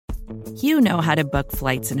You know how to book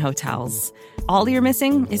flights and hotels. All you're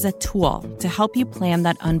missing is a tool to help you plan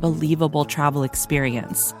that unbelievable travel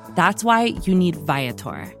experience. That's why you need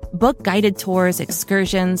Viator. Book guided tours,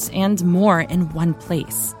 excursions, and more in one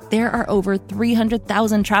place. There are over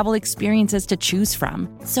 300,000 travel experiences to choose from,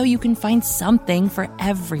 so you can find something for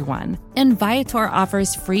everyone. And Viator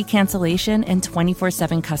offers free cancellation and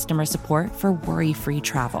 24/7 customer support for worry-free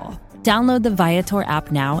travel. Download the Viator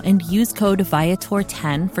app now and use code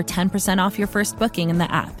Viator10 for 10% off your first booking in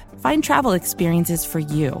the app. Find travel experiences for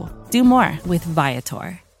you. Do more with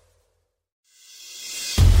Viator.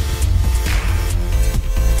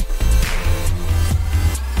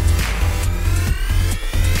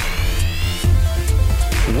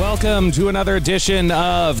 Welcome to another edition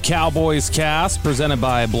of CowboysCast, presented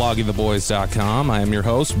by bloggingtheboys.com. I am your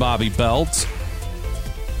host, Bobby Belt.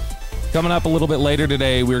 Coming up a little bit later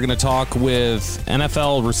today, we're going to talk with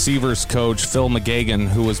NFL receivers coach Phil McGeoghan,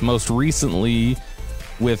 who was most recently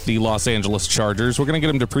with the Los Angeles Chargers. We're going to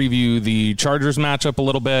get him to preview the Chargers matchup a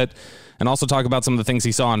little bit and also talk about some of the things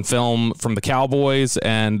he saw on film from the Cowboys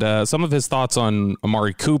and some of his thoughts on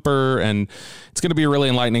Amari Cooper. And it's going to be a really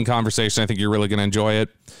enlightening conversation. I think you're really going to enjoy it.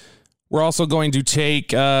 We're also going to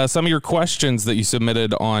take some of your questions that you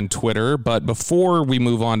submitted on Twitter. But before we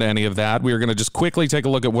move on to any of that, we are going to just quickly take a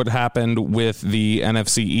look at what happened with the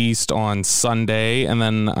NFC East on Sunday. And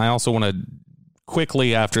then I also want to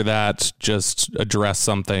quickly after that just address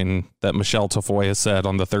something that Michele Tafoya said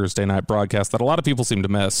on the Thursday night broadcast that a lot of people seem to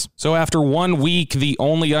miss. So after 1 week, the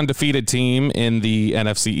only undefeated team in the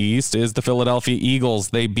NFC East is the Philadelphia Eagles.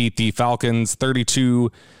 They beat the Falcons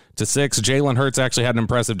 32-6. Jalen Hurts actually had an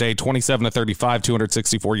impressive day, 27-35,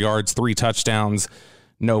 264 yards, 3 touchdowns,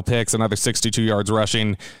 no picks, another 62 yards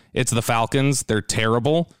rushing. It's the Falcons. They're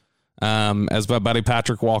terrible. As my buddy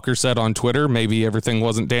Patrick Walker said on Twitter, maybe everything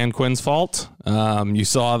wasn't Dan Quinn's fault. You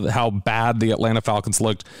saw how bad the Atlanta Falcons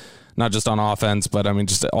looked, not just on offense, but I mean,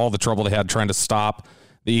 just all the trouble they had trying to stop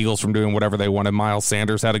the Eagles from doing whatever they wanted. Miles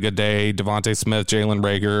Sanders had a good day. Devontae Smith, Jalen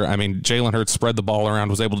Reagor. I mean, Jalen Hurts spread the ball around,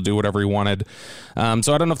 was able to do whatever he wanted.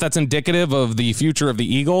 So I don't know if that's indicative of the future of the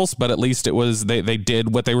Eagles, but at least it was they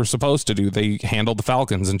did what they were supposed to do. They handled the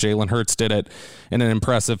Falcons, and Jalen Hurts did it in an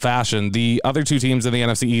impressive fashion. The other two teams in the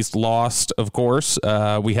NFC East lost, of course.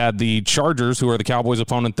 We had the Chargers, who are the Cowboys'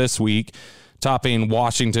 opponent this week, topping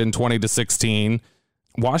Washington 20-16.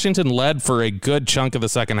 Washington led for a good chunk of the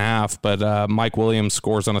second half, but Mike Williams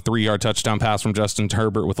scores on a 3-yard touchdown pass from Justin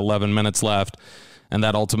Herbert with 11 minutes left, and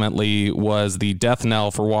that ultimately was the death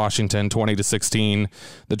knell for Washington, 20-16.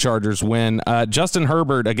 The Chargers win. Justin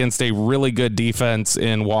Herbert, against a really good defense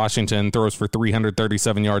in Washington, throws for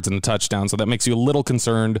 337 yards and a touchdown, so that makes you a little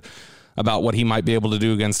concerned about what he might be able to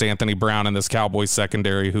do against Anthony Brown and this Cowboys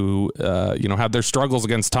secondary who, have their struggles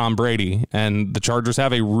against Tom Brady, and the Chargers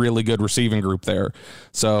have a really good receiving group there.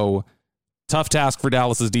 So tough task for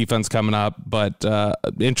Dallas's defense coming up, but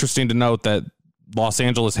interesting to note that Los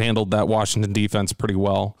Angeles handled that Washington defense pretty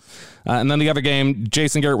well. And then the other game,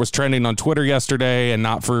 Jason Garrett was trending on Twitter yesterday, and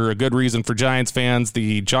not for a good reason for Giants fans.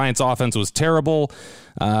 The Giants offense was terrible.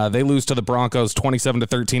 They lose to the Broncos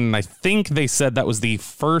 27-13, and I think they said that was the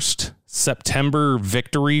first September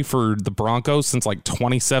victory for the Broncos since like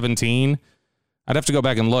 2017. I'd have to go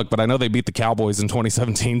back and look, but I know they beat the Cowboys in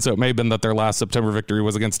 2017, so it may have been that their last September victory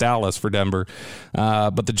was against Dallas for Denver.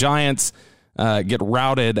 But the Giants get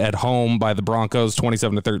routed at home by the Broncos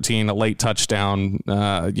 27-13. A late touchdown,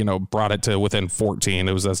 brought it to within 14.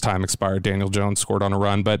 It was as time expired. Daniel Jones scored on a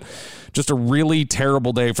run, but just a really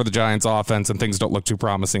terrible day for the Giants offense, and things don't look too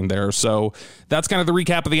promising there. So that's kind of the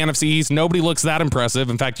recap of the NFC East. Nobody looks that impressive.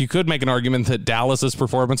 In fact, you could make an argument that Dallas's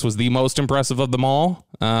performance was the most impressive of them all,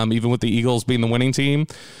 even with the Eagles being the winning team,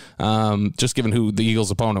 just given who the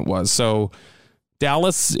Eagles' opponent was. So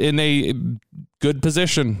Dallas in a good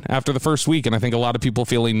position after the first week, and I think a lot of people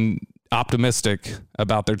feeling optimistic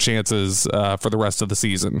about their chances for the rest of the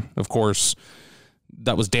season. Of course,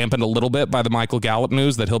 that was dampened a little bit by the Michael Gallup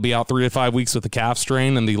news that he'll be out 3 to 5 weeks with a calf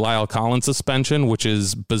strain and the Lyle Collins suspension, which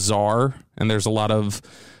is bizarre, and there's a lot of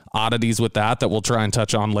oddities with that we'll try and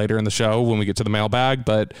touch on later in the show when we get to the mailbag.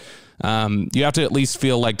 But you have to at least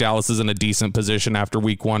feel like Dallas is in a decent position after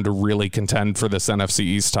week 1 to really contend for this NFC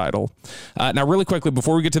East title. Now, really quickly,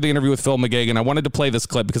 before we get to the interview with Phil McGeoghan, I wanted to play this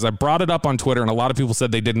clip because I brought it up on Twitter and a lot of people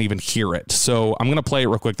said they didn't even hear it. So I'm going to play it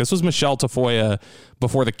real quick. This was Michele Tafoya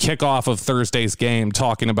before the kickoff of Thursday's game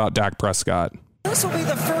talking about Dak Prescott. This will be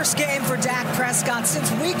the first game for Dak Prescott since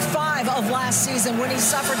week 5 of last season when he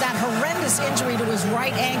suffered that horrendous injury to his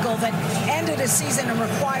right ankle that ended his season and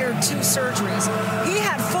required 2 surgeries. He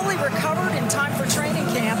had fully recovered in time for training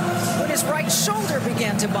camp when his right shoulder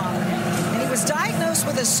began to bother him. And he was diagnosed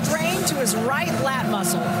with a strain to his right lat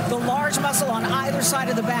muscle, the large muscle on either side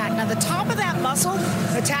of the back. Now, the top of that muscle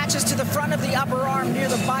attaches to the front of the upper arm near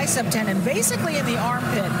the bicep tendon, basically in the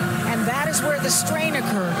armpit, and that is where the strain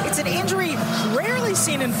occurred. It's an injury rarely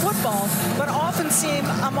seen in football, but often seen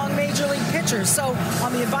among major league pitchers. So,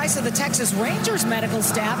 on the advice of the Texas Rangers medical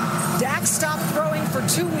staff, Dak stopped throwing for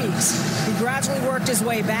 2 weeks. He gradually worked his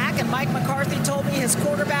way back, and Mike McCarthy told me his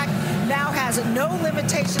quarterback now has no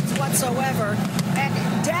limitations whatsoever.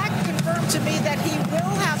 And Dak confirmed to me that he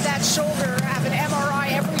will have that shoulder, have an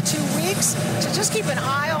MRI every 2 weeks, so just keep an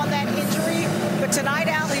eye on that injury. But tonight,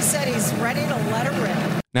 Al, he said he's ready to let it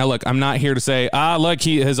rip. Now, look, I'm not here to say, look,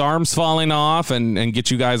 his arm's falling off and get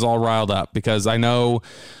you guys all riled up, because I know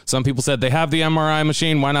some people said they have the MRI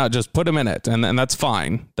machine. Why not just put him in it? And that's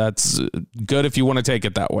fine. That's good if you want to take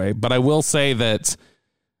it that way. But I will say that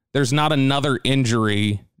there's not another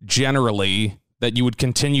injury generally that you would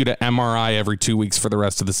continue to MRI every 2 weeks for the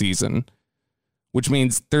rest of the season, which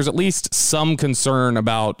means there's at least some concern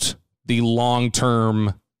about the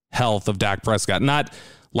long-term health of Dak Prescott. Not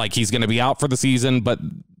like he's going to be out for the season, but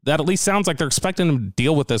that at least sounds like they're expecting him to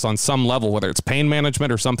deal with this on some level, whether it's pain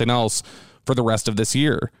management or something else for the rest of this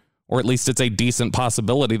year, or at least it's a decent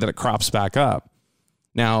possibility that it crops back up.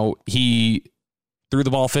 Now, he threw the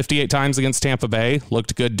ball 58 times against Tampa Bay,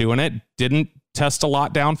 looked good doing it, didn't test a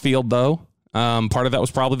lot downfield though. Part of that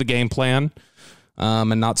was probably the game plan,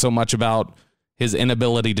 and not so much about his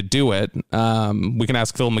inability to do it. We can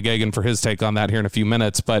ask Phil McGeoghan for his take on that here in a few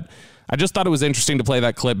minutes, but I just thought it was interesting to play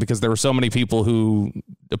that clip because there were so many people who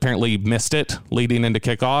apparently missed it leading into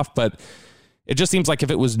kickoff, but it just seems like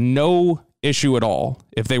if it was no issue at all,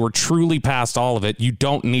 if they were truly past all of it, you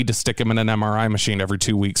don't need to stick him in an MRI machine every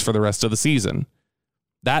 2 weeks for the rest of the season.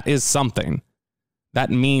 That is something. That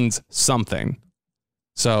means something.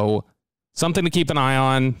 So something to keep an eye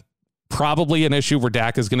on. Probably an issue where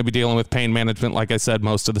Dak is going to be dealing with pain management, like I said,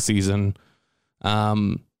 most of the season.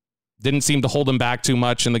 Didn't seem to hold him back too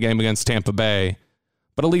much in the game against Tampa Bay,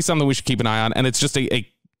 but at least something we should keep an eye on. And it's just a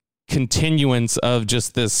continuance of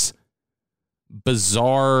just this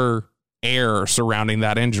bizarre air surrounding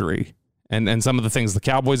that injury. And some of the things the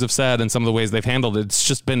Cowboys have said and some of the ways they've handled it, it's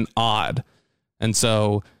just been odd. And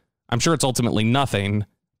so I'm sure it's ultimately nothing,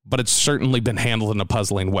 but it's certainly been handled in a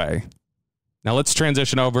puzzling way. Now let's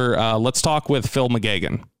transition over. Let's talk with Phil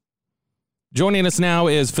McGeoghan. Joining us now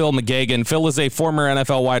is Phil McGeoghan. Phil is a former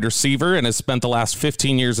NFL wide receiver and has spent the last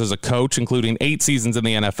 15 years as a coach, including 8 seasons in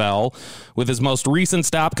the NFL, with his most recent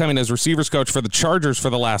stop coming as receivers coach for the Chargers for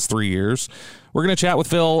the last 3 years. We're going to chat with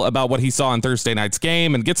Phil about what he saw in Thursday night's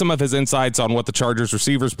game and get some of his insights on what the Chargers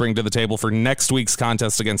receivers bring to the table for next week's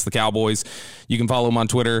contest against the Cowboys. You can follow him on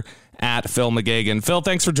Twitter at Phil McGeoghan. Phil,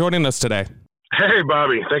 thanks for joining us today. Hey,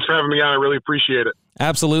 Bobby. Thanks for having me on. I really appreciate it.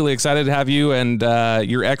 Absolutely. Excited to have you and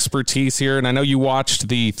your expertise here. And I know you watched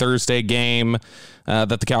the Thursday game that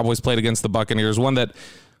the Cowboys played against the Buccaneers, one that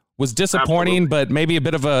was disappointing, but maybe a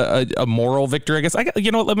bit of a moral victory, I guess.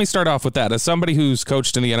 Let me start off with that. As somebody who's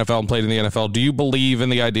coached in the NFL and played in the NFL, do you believe in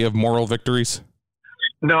the idea of moral victories?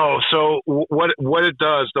 No. So what it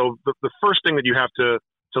does, though, the first thing that you have to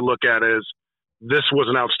look at is this was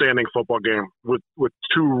an outstanding football game with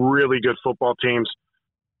 2 really good football teams,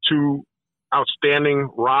 2 outstanding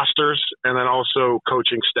rosters, and then also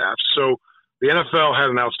coaching staffs. So the NFL had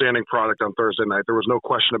an outstanding product on Thursday night. There was no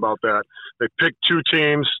question about that. They picked 2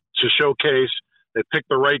 teams to showcase. They picked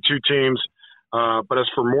the right 2 teams. But as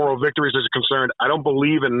for moral victories is concerned, I don't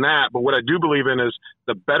believe in that. But what I do believe in is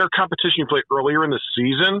the better competition you play earlier in the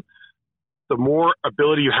season, the more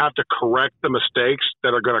ability you have to correct the mistakes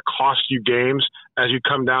that are going to cost you games as you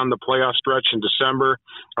come down the playoff stretch in December,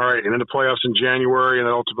 all right, and into playoffs in January, and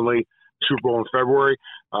then ultimately Super Bowl in February.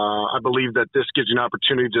 I believe that this gives you an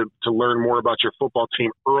opportunity to learn more about your football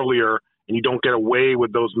team earlier, and you don't get away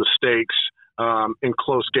with those mistakes in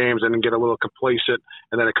close games and then get a little complacent,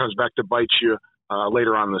 and then it comes back to bite you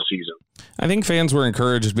later on in the season. I think fans were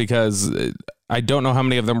encouraged because I don't know how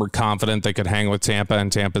many of them were confident they could hang with Tampa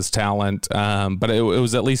and Tampa's talent, but it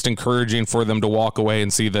was at least encouraging for them to walk away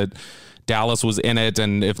and see that Dallas was in it,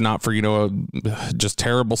 and if not for, just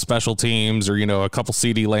terrible special teams or, a couple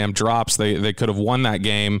CeeDee Lamb drops, they could have won that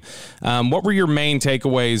game. What were your main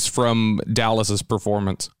takeaways from Dallas's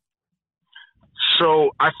performance?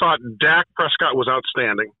 So I thought Dak Prescott was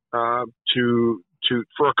outstanding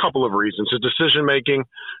for a couple of reasons. His decision making,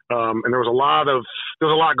 and there was a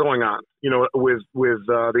lot going on. With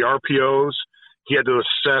the RPOs, he had to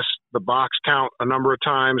assess the box count a number of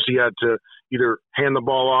times. He had to either hand the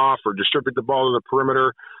ball off or distribute the ball to the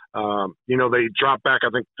perimeter. They dropped back, I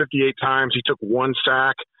think, 58 times. He took 1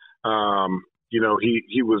 sack.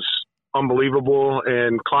 He was unbelievable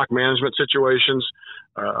in clock management situations.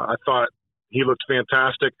 I thought he looked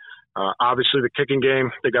fantastic. Obviously, the kicking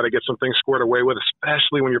game, they got to get some things squared away with,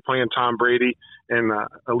 especially when you're playing Tom Brady and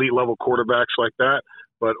elite-level quarterbacks like that.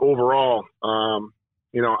 But overall,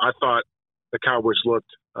 I thought the Cowboys looked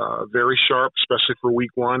very sharp, especially for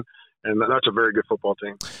week one, and that's a very good football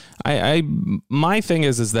team. My thing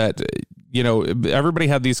is that, everybody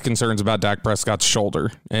had these concerns about Dak Prescott's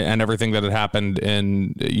shoulder and everything that had happened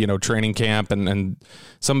in, training camp and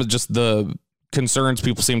some of just the concerns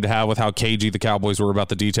people seem to have with how cagey the Cowboys were about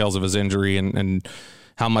the details of his injury and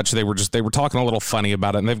how much they were talking a little funny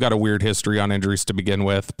about it. And they've got a weird history on injuries to begin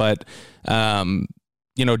with. But,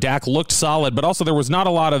 Dak looked solid, but also there was not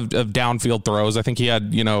a lot of downfield throws. I think he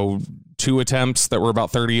had, 2 attempts that were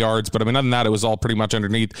about 30 yards. But I mean, other than that, it was all pretty much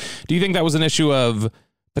underneath. Do you think that was an issue of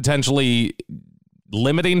potentially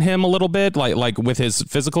limiting him a little bit, like with his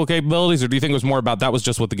physical capabilities, or do you think it was more about that was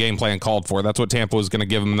just what the game plan called for? That's what Tampa was going to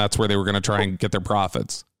give him, and that's where they were going to try and get their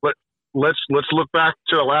profits. But let's look back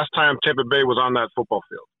to the last time Tampa Bay was on that football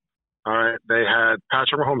field. All right, they had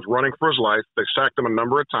Patrick Mahomes running for his life. They sacked him a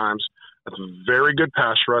number of times. That's a very good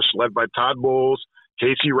pass rush led by Todd Bowles,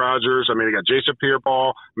 Casey Rogers. I mean, they got Jason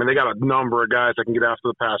Pierre-Paul. I mean, they got a number of guys that can get after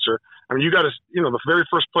the passer. I mean, you got to, the very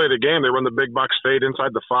first play of the game, they run the big box fade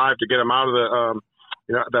inside the 5 to get him out of the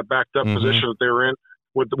that backed up position that they were in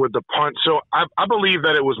with the punt. So I believe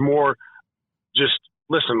that it was more just,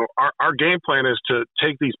 listen, our game plan is to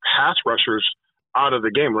take these pass rushers out of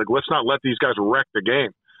the game. Like, let's not let these guys wreck the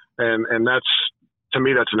game. And that's, to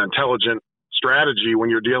me, that's an intelligent strategy when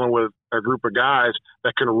you're dealing with a group of guys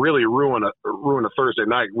that can really ruin a Thursday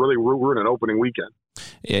night, really ruin an opening weekend.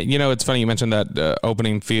 Yeah, it's funny you mentioned that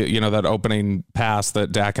opening pass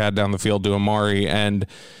that Dak had down the field to Amari, and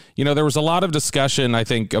there was a lot of discussion, I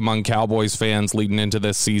think, among Cowboys fans leading into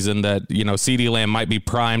this season that CeeDee Lamb might be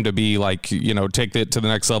primed to be like take it to the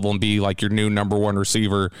next level and be like your new number one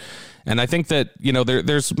receiver. And I think that,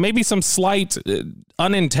 there's maybe some slight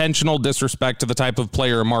unintentional disrespect to the type of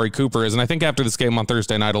player Amari Cooper is. And I think after this game on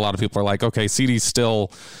Thursday night, a lot of people are like, okay, CeeDee's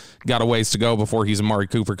still got a ways to go before he's Amari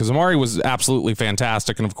Cooper, because Amari was absolutely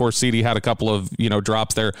fantastic. And of course, CeeDee had a couple of,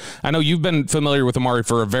 drops there. I know you've been familiar with Amari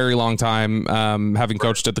for a very long time, having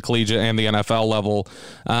coached at the collegiate and the NFL level.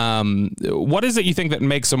 What is it you think that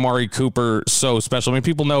makes Amari Cooper so special? I mean,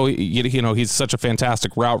 people know, he's such a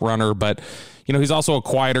fantastic route runner, but he's also a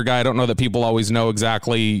quieter guy. I don't know that people always know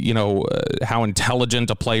exactly, how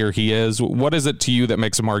intelligent a player he is. What is it to you that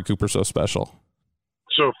makes Amari Cooper so special?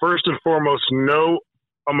 So first and foremost, no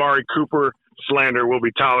Amari Cooper slander will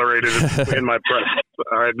be tolerated in my presence.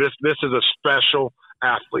 All right, this is a special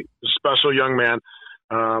athlete, a special young man.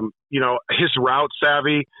 His route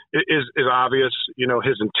savvy is obvious.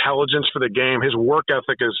 His intelligence for the game, his work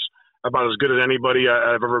ethic is about as good as anybody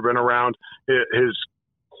I've ever been around. His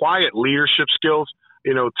quiet leadership skills.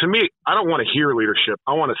 To me, I don't want to hear leadership.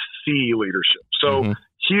 I want to see leadership. So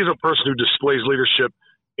he's a person who displays leadership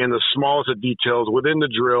in the smallest of details, within the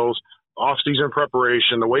drills, off-season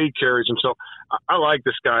preparation, the way he carries himself. I like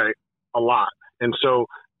this guy a lot. And so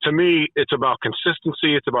to me, it's about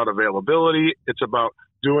consistency. It's about availability. It's about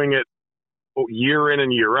doing it year in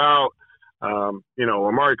and year out.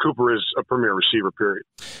 Amari Cooper is a premier receiver, period.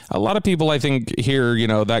 A lot of people, I think, hear,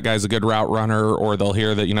 that guy's a good route runner, or they'll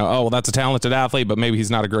hear that, that's a talented athlete, but maybe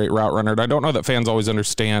he's not a great route runner. And I don't know that fans always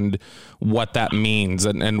understand what that means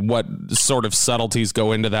and what sort of subtleties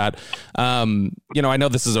go into that. I know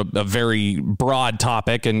this is a very broad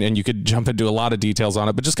topic and you could jump into a lot of details on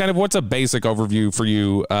it, but just kind of what's a basic overview for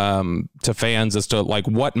you to fans as to like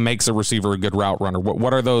what makes a receiver a good route runner?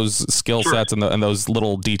 What are those skill sets and those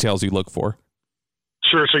little details you look for?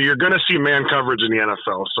 Sure. So you're going to see man coverage in the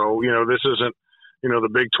NFL. So, this isn't, the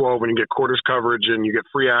Big 12 when you get quarters coverage and you get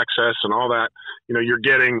free access and all that. You're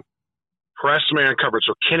getting press man coverage.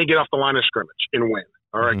 So can he get off the line of scrimmage and win?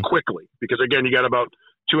 All right, quickly. Because, again, you got about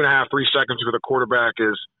 2.5, 3 seconds before the quarterback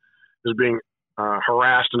is being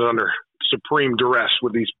harassed and under supreme duress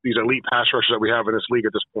with these elite pass rushers that we have in this league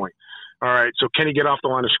at this point. All right, so can he get off the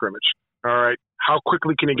line of scrimmage? All right, how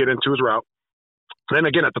quickly can he get into his route? Then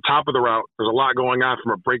again, at the top of the route, there's a lot going on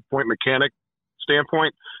from a breakpoint mechanic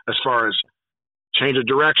standpoint as far as change of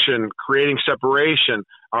direction, creating separation,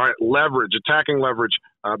 all right, leverage, attacking leverage,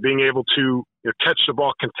 being able to catch the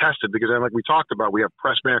ball contested, because then like we talked about, we have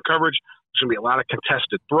press man coverage. There's going to be a lot of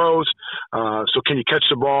contested throws. So can you catch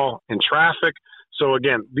the ball in traffic? So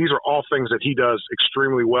again, these are all things that he does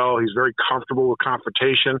extremely well. He's very comfortable with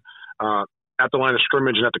confrontation at the line of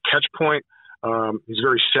scrimmage and at the catch point. He's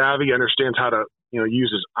very savvy, understands how to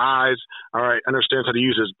use his eyes, all right, understands how to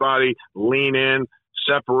use his body, lean in,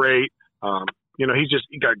 separate,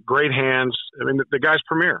 he got great hands. I mean, the guy's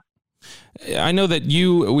premier. I know that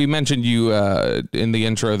we mentioned you in the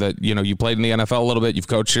intro that, you played in the NFL a little bit. You've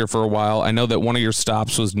coached here for a while. I know that one of your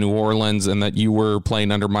stops was New Orleans and that you were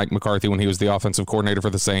playing under Mike McCarthy when he was the offensive coordinator for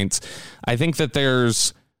the Saints. I think that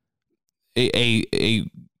there's a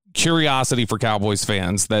curiosity for Cowboys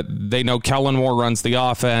fans that they know Kellen Moore runs the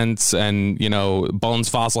offense and, Bones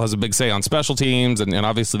Fossil has a big say on special teams and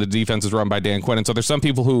obviously the defense is run by Dan Quinn. And so there's some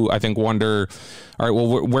people who I think wonder, all right,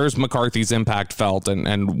 well, where's McCarthy's impact felt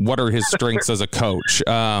and what are his strengths as a coach?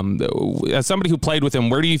 As somebody who played with him,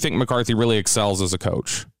 where do you think McCarthy really excels as a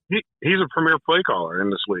coach? He's a premier play caller in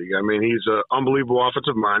this league. I mean, he's an unbelievable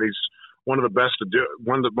offensive mind. He's one of the best to do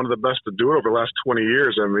one of the best to do it over the last 20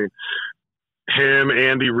 years. I mean, him,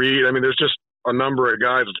 Andy Reid. I mean, there's just a number of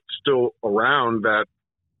guys still around that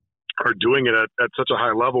are doing it at such a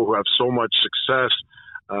high level, who have so much success,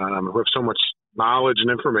 who have so much knowledge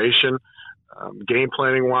and information, game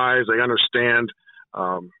planning wise. They understand,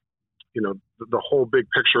 the whole big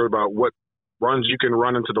picture about what runs you can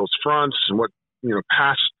run into those fronts and what,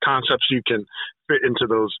 pass concepts you can fit into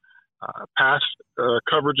those pass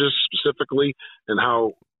coverages specifically, and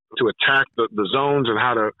how to attack the zones and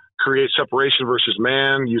how to create separation versus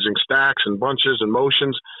man using stacks and bunches and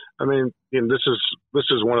motions. I mean, this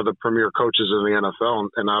is one of the premier coaches in the NFL,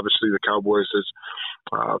 and obviously the Cowboys is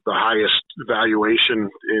the highest valuation,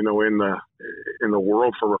 in the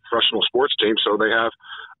world for a professional sports team. So they have,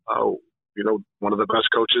 one of the best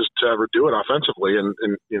coaches to ever do it offensively, and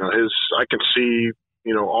I can see,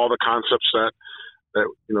 all the concepts that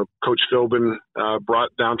Coach Philbin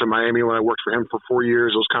brought down to Miami when I worked for him for 4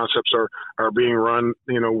 years. Those concepts are being run,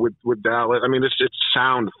 with Dallas. I mean, it's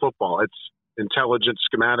sound football. It's intelligent,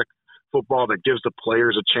 schematic football that gives the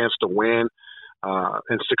players a chance to win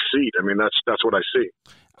and succeed. I mean, that's what I see.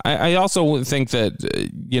 I also think that,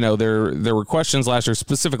 there were questions last year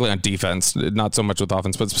specifically on defense, not so much with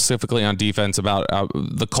offense, but specifically on defense about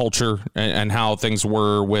the culture and how things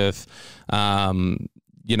were with, how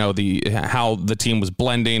the team was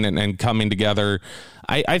blending and coming together.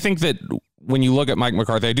 I think that when you look at Mike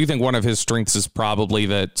McCarthy, I do think one of his strengths is probably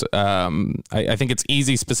that I think it's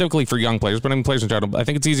easy specifically for young players, but I mean players in general, I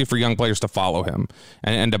think it's easy for young players to follow him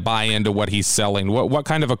and to buy into what he's selling. What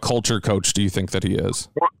kind of a culture coach do you think that he is?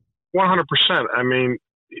 100%. I mean,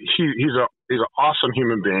 he's an awesome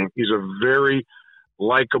human being. He's a very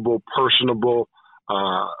likable, personable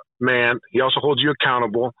man. He also holds you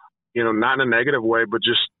accountable. Not in a negative way, but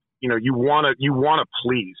just, you want to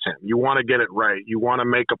please him. You want to get it right. You want to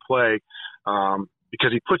make a play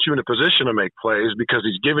because he puts you in a position to make plays, because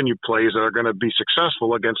he's given you plays that are going to be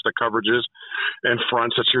successful against the coverages and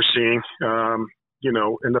fronts that you're seeing,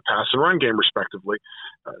 in the pass and run game, respectively.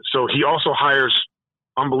 So he also hires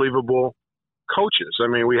unbelievable coaches. I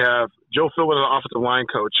mean, we have Joe Philbin, an offensive line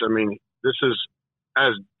coach. I mean, this is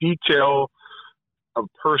as detailed a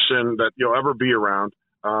person that you'll ever be around.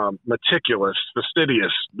 Meticulous,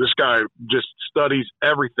 fastidious. This guy just studies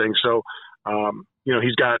everything. So,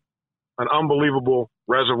 he's got an unbelievable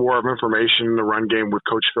reservoir of information in the run game with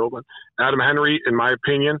Coach Philbin. Adam Henry, in my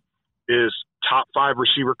opinion, is top 5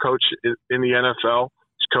 receiver coach in the NFL.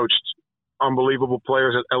 He's coached unbelievable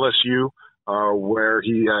players at LSU, where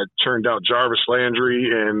he had turned out Jarvis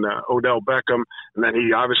Landry and Odell Beckham. And then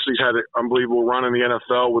he obviously had an unbelievable run in the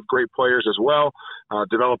NFL with great players as well,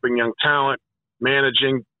 developing young talent,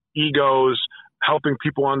 managing egos, helping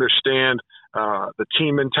people understand the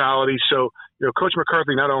team mentality. So, Coach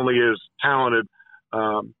McCarthy not only is talented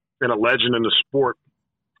and a legend in the sport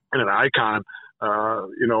and an icon,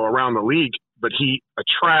 around the league, but he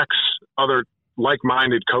attracts other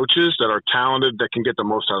like-minded coaches that are talented that can get the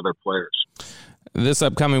most out of their players. This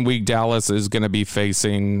upcoming week, Dallas is going to be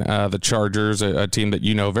facing the Chargers, a team that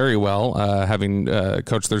you know very well, having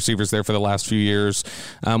coached the receivers there for the last few years.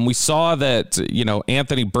 We saw that,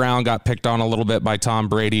 Anthony Brown got picked on a little bit by Tom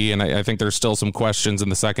Brady, and I think there's still some questions in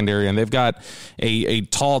the secondary, and they've got a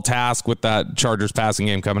tall task with that Chargers passing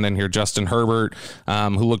game coming in here. Justin Herbert,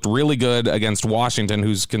 who looked really good against Washington,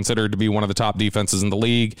 who's considered to be one of the top defenses in the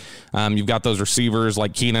league. You've got those receivers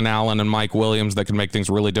like Keenan Allen and Mike Williams that can make things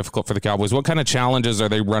really difficult for the Cowboys. What kind of challenges are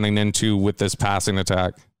they running into with this passing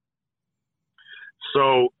attack?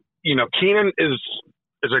 So, Keenan is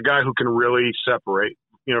a guy who can really separate,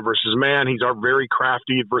 versus man. He's very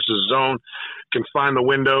crafty versus zone, can find the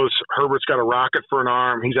windows. Herbert's got a rocket for an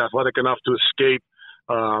arm. He's athletic enough to escape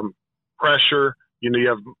pressure. You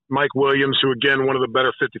have Mike Williams, who, again, one of the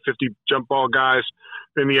better 50-50 jump ball guys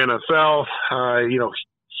in the NFL.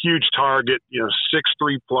 Huge target,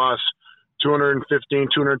 6'3 plus, 215,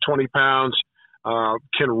 220 pounds.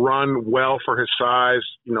 can run well for his size,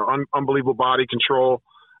 unbelievable body control,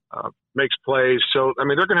 makes plays. So, I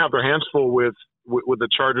mean, they're going to have their hands full with the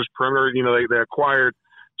Chargers perimeter. They acquired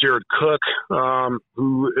Jared Cook,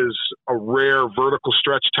 who is a rare vertical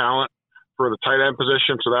stretch talent for the tight end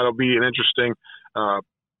position. So that'll be an interesting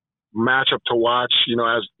matchup to watch,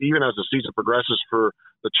 even as the season progresses for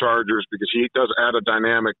the Chargers, because he does add a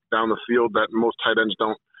dynamic down the field that most tight ends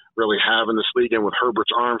don't really have in this league. And with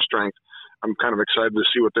Herbert's arm strength, I'm kind of excited to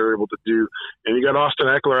see what they're able to do. And you got Austin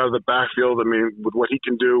Eckler out of the backfield. I mean, with what he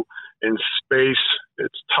can do in space,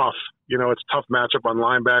 it's tough. It's a tough matchup on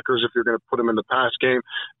linebackers if you're going to put him in the pass game.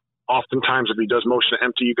 Oftentimes, if he does motion to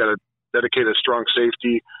empty, you got to dedicate a strong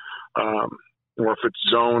safety. Or if it's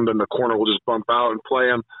zoned, then the corner will just bump out and play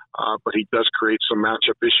him. But he does create some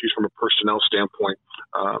matchup issues from a personnel standpoint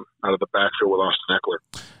out of the backfield with Austin Eckler.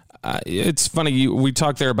 It's funny, we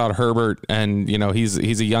talked there about Herbert, and he's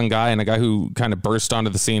a young guy and a guy who kind of burst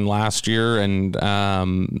onto the scene last year and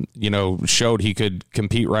showed he could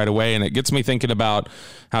compete right away. And it gets me thinking about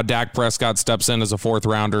how Dak Prescott steps in as a fourth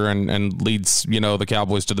rounder and leads the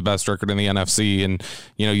Cowboys to the best record in the NFC. And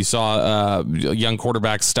you saw young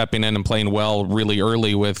quarterbacks stepping in and playing well really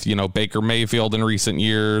early with Baker Mayfield in recent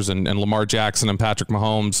years and Lamar Jackson and Patrick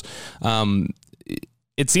Mahomes.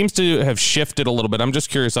 It seems to have shifted a little bit. I'm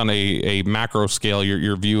just curious on a macro scale,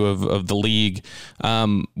 your view of the league.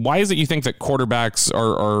 Why is it you think that quarterbacks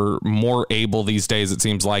are more able these days, it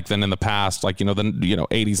seems like, than in the past, like, the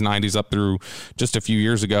 80s, 90s up through just a few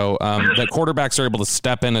years ago, that quarterbacks are able to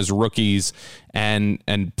step in as rookies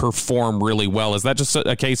and perform really well? Is that just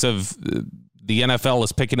a case of the NFL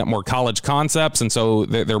is picking up more college concepts, and so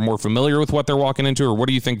they're more familiar with what they're walking into? Or what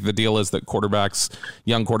do you think the deal is that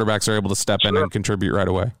young quarterbacks are able to step in and contribute right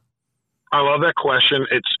away? I love that question.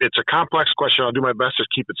 It's a complex question. I'll do my best to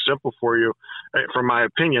keep it simple for you, from my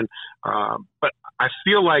opinion. But I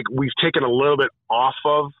feel like we've taken a little bit off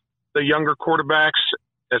of the younger quarterbacks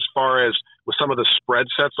as far as with some of the spread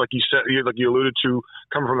sets, like you said, like you alluded to,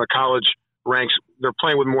 coming from the college ranks. They're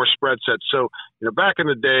playing with more spread sets. So, back in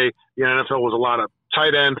the day, the NFL was a lot of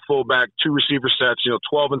tight end, fullback, two receiver sets,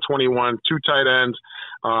 12 and 21, two tight ends,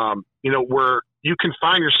 where you can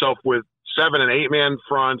find yourself with 7 and 8 man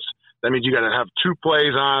fronts. That means you got to have 2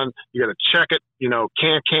 plays on. You got to check it,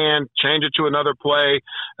 change it to another play,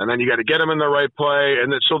 and then you got to get them in the right play.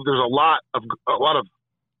 And then, so there's a lot of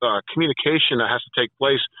communication that has to take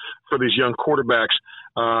place for these young quarterbacks,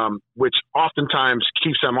 which oftentimes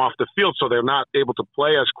keeps them off the field, so they're not able to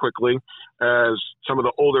play as quickly as some of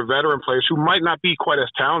the older veteran players who might not be quite as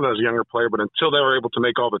talented as a younger player, but until they were able to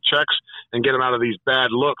make all the checks and get them out of these bad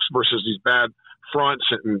looks versus these bad fronts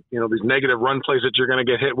and these negative run plays that you're going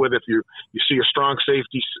to get hit with. If you see a strong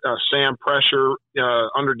safety Sam pressure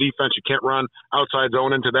under defense, you can't run outside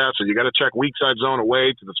zone into that, so you got to check weak side zone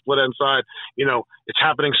away to the split end side. It's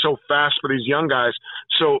happening so fast for these young guys,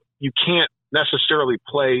 so you can't necessarily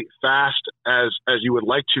play fast as you would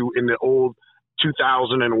like to in the old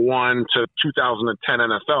 2001 to 2010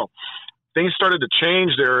 NFL. Things started to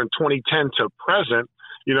change there in 2010 to present,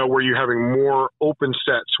 where you're having more open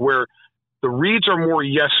sets where the reads are more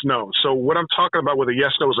yes-no. So what I'm talking about with a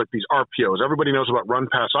yes-no is like these RPOs. Everybody knows about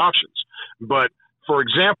run-pass options. But, for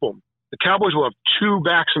example, the Cowboys will have 2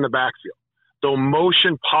 backs in the backfield. They'll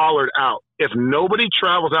motion Pollard out. If nobody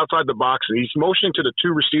travels outside the box and he's motioning to the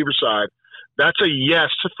 2 receiver side, that's a yes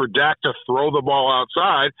for Dak to throw the ball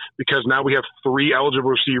outside, because now we have 3 eligible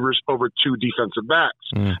receivers over 2 defensive backs.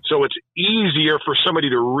 So it's easier for somebody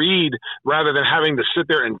to read rather than having to sit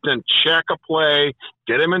there and then check a play,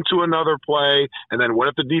 get him into another play, and then what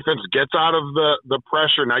if the defense gets out of the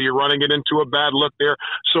pressure? Now you're running it into a bad look there.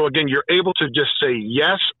 So, again, you're able to just say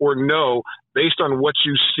yes or no based on what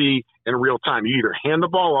you see in real time. You either hand the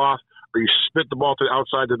ball off or you spit the ball to the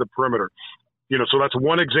outside to the perimeter. So that's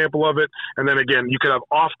one example of it. And then, again, you could have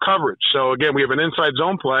off coverage. So, again, we have an inside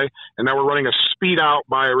zone play, and now we're running a speed out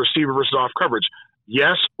by a receiver versus off coverage.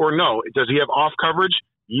 Yes or no? Does he have off coverage?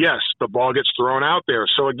 Yes. The ball gets thrown out there.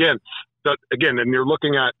 So, again, and you're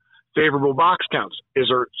looking at favorable box counts. Is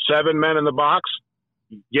there 7 men in the box?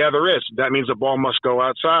 Yeah, there is. That means the ball must go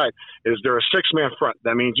outside. Is there a 6-man front?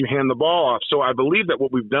 That means you hand the ball off. So I believe that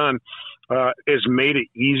what we've done is made it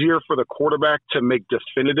easier for the quarterback to make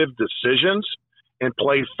definitive decisions and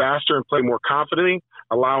play faster and play more confidently,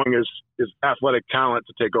 allowing his athletic talent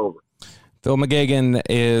to take over. Phil McGeoghan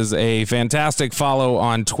is a fantastic follow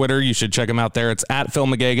on Twitter. You should check him out there. It's at Phil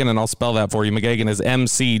McGeoghan, and I'll spell that for you. McGeoghan is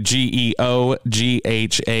McGeoghan.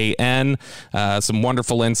 Some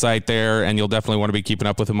wonderful insight there, and you'll definitely want to be keeping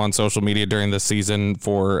up with him on social media during this season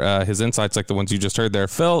for his insights like the ones you just heard there.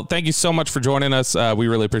 Phil, thank you so much for joining us. We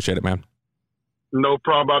really appreciate it, man. No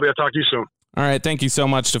problem, Bobby. I'll talk to you soon. All right. Thank you so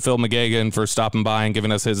much to Phil McGeoghan for stopping by and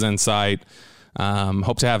giving us his insight.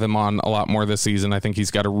 Hope to have him on a lot more this season. I think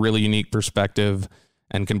he's got a really unique perspective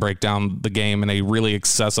and can break down the game in a really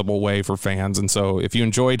accessible way for fans. And so if you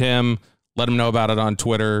enjoyed him, let him know about it on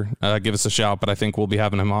Twitter. Give us a shout, but I think we'll be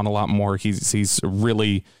having him on a lot more. He's a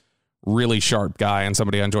really, really sharp guy and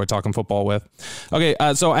somebody I enjoy talking football with. Okay,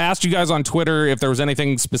 so I asked you guys on Twitter if there was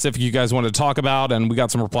anything specific you guys wanted to talk about, and we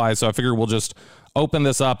got some replies, so I figured we'll just open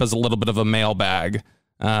this up as a little bit of a mailbag.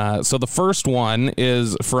 So the first one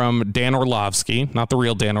is from Dan Orlovsky, not the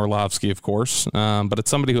real Dan Orlovsky, of course, but it's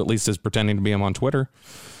somebody who at least is pretending to be him on Twitter.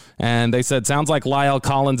 And they said, sounds like La'el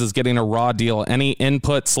Collins is getting a raw deal. Any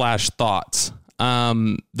input/thoughts?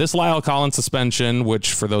 This La'el Collins suspension,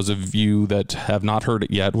 which for those of you that have not heard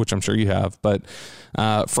it yet, which I'm sure you have, but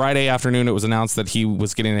Friday afternoon it was announced that he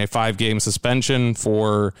was getting a 5-game suspension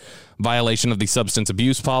for violation of the substance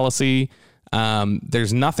abuse policy.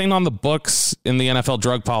 There's nothing on the books in the NFL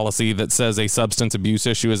drug policy that says a substance abuse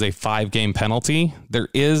issue is a 5-game penalty. There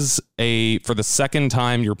is for the second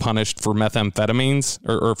time you're punished for methamphetamines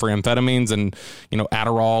or for amphetamines and,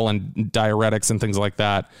 Adderall and diuretics and things like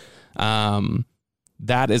that.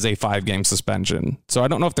 That is a 5-game suspension. So I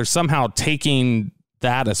don't know if they're somehow taking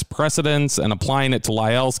that as precedence and applying it to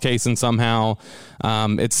La'el's case, and somehow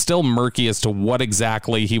it's still murky as to what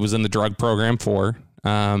exactly he was in the drug program for.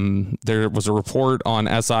 There was a report on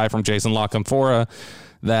SI from Jason La Canfora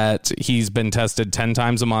that he's been tested 10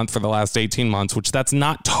 times a month for the last 18 months, which that's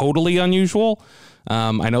not totally unusual.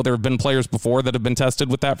 I know there have been players before that have been tested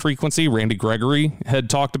with that frequency. Randy Gregory had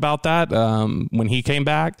talked about that when he came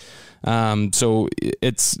back. So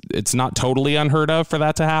it's not totally unheard of for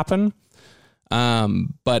that to happen.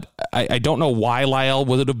 But I don't know why La'el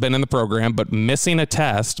would have been in the program, but missing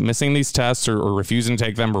these tests or refusing to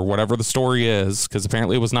take them or whatever the story is, because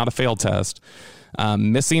apparently it was not a failed test,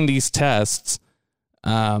 missing these tests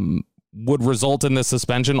would result in this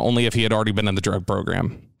suspension only if he had already been in the drug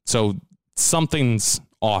program. So something's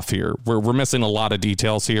off here. We're missing a lot of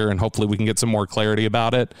details here, and hopefully we can get some more clarity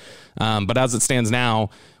about it. But as it stands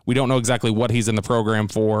now, we don't know exactly what he's in the program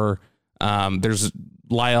for.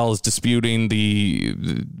 La'el is disputing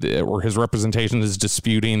or his representation is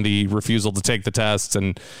disputing the refusal to take the tests,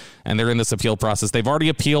 and they're in this appeal process. They've already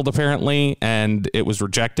appealed apparently, and it was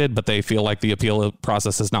rejected, but they feel like the appeal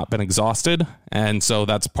process has not been exhausted. And so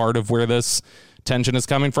that's part of where this tension is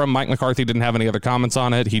coming from. Mike McCarthy didn't have any other comments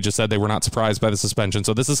on it. He just said they were not surprised by the suspension.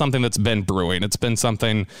 So this is something that's been brewing. It's been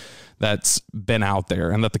something that's been out there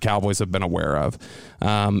and that the Cowboys have been aware of.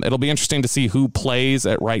 It'll be interesting to see who plays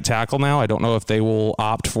at right tackle now. I don't know if they will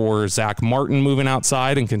opt for Zach Martin moving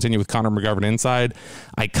outside and continue with Connor McGovern inside.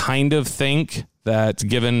 I kind of think that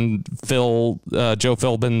given Joe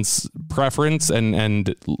Philbin's preference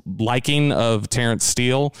and liking of Terrence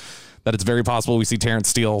Steele, that it's very possible we see Terrence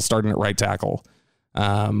Steele starting at right tackle.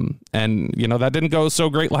 And that didn't go so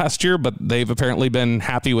great last year, but they've apparently been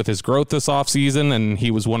happy with his growth this offseason, and he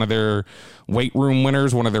was one of their weight room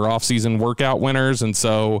winners, one of their offseason workout winners. And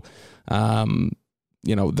so,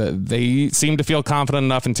 they seem to feel confident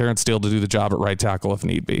enough in Terrence Steele to do the job at right tackle if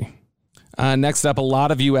need be. Next up, a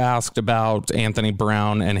lot of you asked about Anthony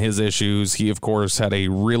Brown and his issues. He, of course, had a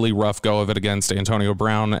really rough go of it against Antonio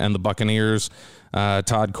Brown and the Buccaneers.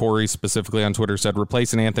 Todd Corey specifically on Twitter said,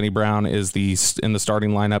 replacing Anthony Brown in the starting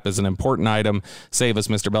lineup is an important item. Save us,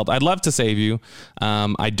 Mr. Belt. I'd love to save you.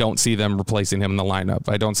 I don't see them replacing him in the lineup.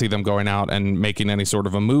 I don't see them going out and making any sort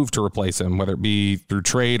of a move to replace him, whether it be through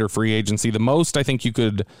trade or free agency. The most I think you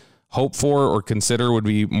could hope for or consider would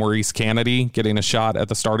be Maurice Kennedy getting a shot at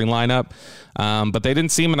the starting lineup. But they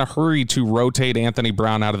didn't seem in a hurry to rotate Anthony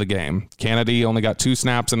Brown out of the game. Kennedy only got 2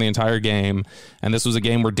 snaps in the entire game. And this was a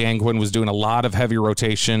game where Dan Quinn was doing a lot of heavy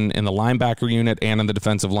rotation in the linebacker unit and in the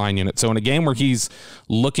defensive line unit. So in a game where he's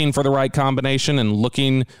looking for the right combination and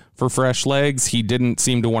looking for fresh legs, he didn't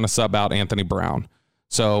seem to want to sub out Anthony Brown.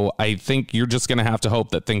 So I think you're just going to have to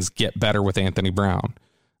hope that things get better with Anthony Brown.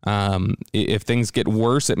 If things get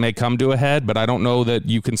worse, it may come to a head, but I don't know that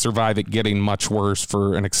you can survive it getting much worse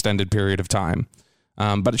for an extended period of time.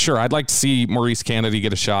 But sure, I'd like to see Maurice Kennedy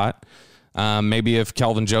get a shot. Maybe if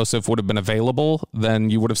Kelvin Joseph would have been available, then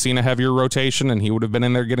you would have seen a heavier rotation and he would have been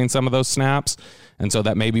in there getting some of those snaps. And so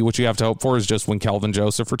that may be what you have to hope for is just when Kelvin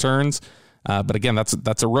Joseph returns. But again,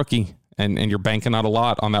 that's a rookie and you're banking out a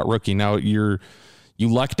lot on that rookie. Now you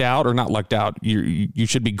lucked out or not lucked out. You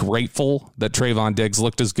should be grateful that Trayvon Diggs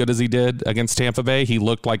looked as good as he did against Tampa Bay. He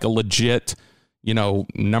looked like a legit,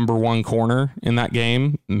 number one corner in that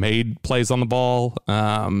game, made plays on the ball,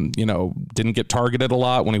 didn't get targeted a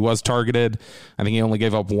lot. When he was targeted, I think he only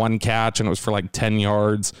gave up one catch and it was for like 10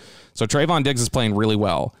 yards. So Trayvon Diggs is playing really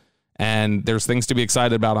well. And there's things to be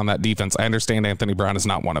excited about on that defense. I understand Anthony Brown is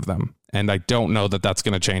not one of them. And I don't know that that's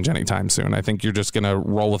going to change anytime soon. I think you're just going to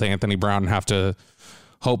roll with Anthony Brown and have to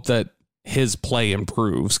hope that his play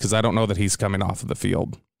improves, because I don't know that he's coming off of the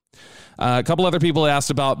field. A couple other people asked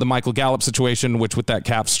about the Michael Gallup situation, which with that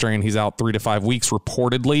calf strain, he's out 3 to 5 weeks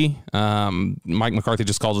reportedly. Mike McCarthy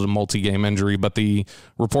just called it a multi-game injury, but the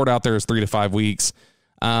report out there is 3 to 5 weeks.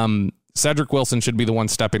 Cedric Wilson should be the one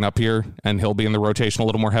stepping up here, and he'll be in the rotation a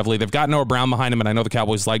little more heavily. They've got Noah Brown behind him, and I know the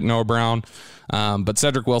Cowboys like Noah Brown, but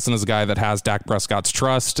Cedric Wilson is a guy that has Dak Prescott's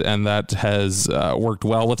trust and that has worked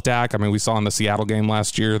well with Dak. I mean, we saw in the Seattle game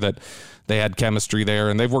last year that they had chemistry there,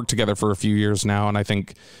 and they've worked together for a few years now, and I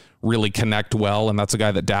think really connect well, and that's a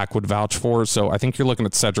guy that Dak would vouch for. So I think you're looking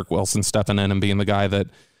at Cedric Wilson stepping in and being the guy that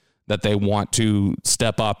they want to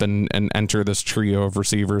step up and enter this trio of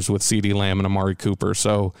receivers with CeeDee Lamb and Amari Cooper.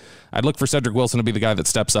 So I'd look for Cedric Wilson to be the guy that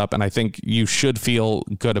steps up, and I think you should feel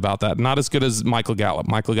good about that. Not as good as Michael Gallup.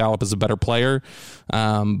 Michael Gallup is a better player,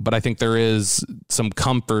 but I think there is some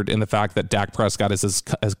comfort in the fact that Dak Prescott is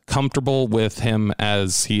as comfortable with him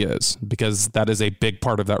as he is, because that is a big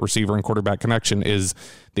part of that receiver and quarterback connection, is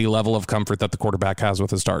the level of comfort that the quarterback has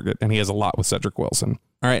with his target, and he has a lot with Cedric Wilson.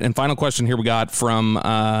 All right, and final question here we got from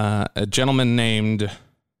a gentleman named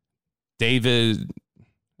David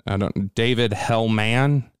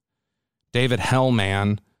Hellman.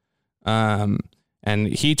 And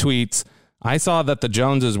he tweets, I saw that the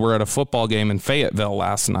Joneses were at a football game in Fayetteville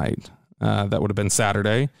last night. That would have been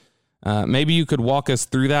Saturday. Maybe you could walk us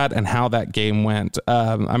through that and how that game went.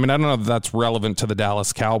 I don't know if that's relevant to the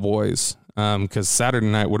Dallas Cowboys, because Saturday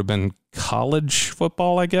night would have been college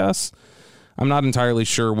football, I guess. I'm not entirely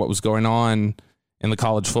sure what was going on in the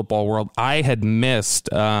college football world. I had missed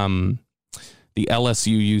the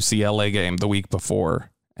LSU-UCLA game the week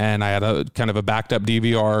before, and I had a kind of a backed up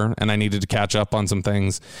DVR, and I needed to catch up on some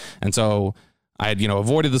things. And so I had,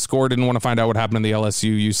 avoided the score, didn't want to find out what happened in the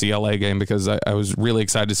LSU-UCLA game, because I was really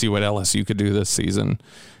excited to see what LSU could do this season.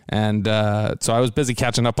 And so I was busy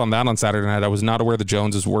catching up on that on Saturday night. I was not aware the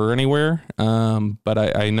Joneses were anywhere, but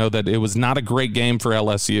I know that it was not a great game for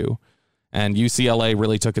LSU, and UCLA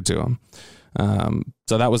really took it to them.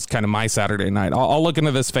 So that was kind of my Saturday night. I'll look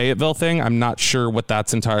into this Fayetteville thing. I'm not sure what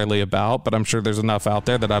that's entirely about, but I'm sure there's enough out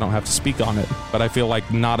there that I don't have to speak on it. But I feel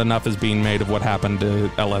like not enough is being made of what happened to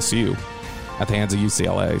LSU at the hands of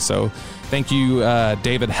UCLA. So thank you,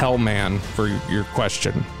 David Hellman, for your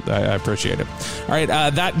question. I appreciate it. All right,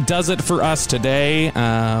 that does it for us today.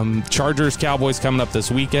 Chargers, Cowboys coming up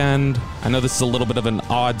this weekend. I know this is a little bit of an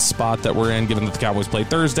odd spot that we're in, given that the Cowboys play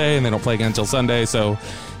Thursday and they don't play again until Sunday. So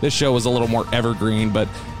this show is a little more evergreen, but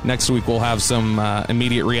next week we'll have some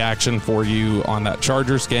immediate reaction for you on that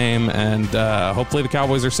Chargers game. And hopefully the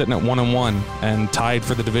Cowboys are sitting at 1-1 and tied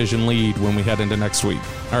for the division lead when we head into next week.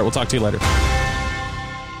 All right, we'll talk to you later.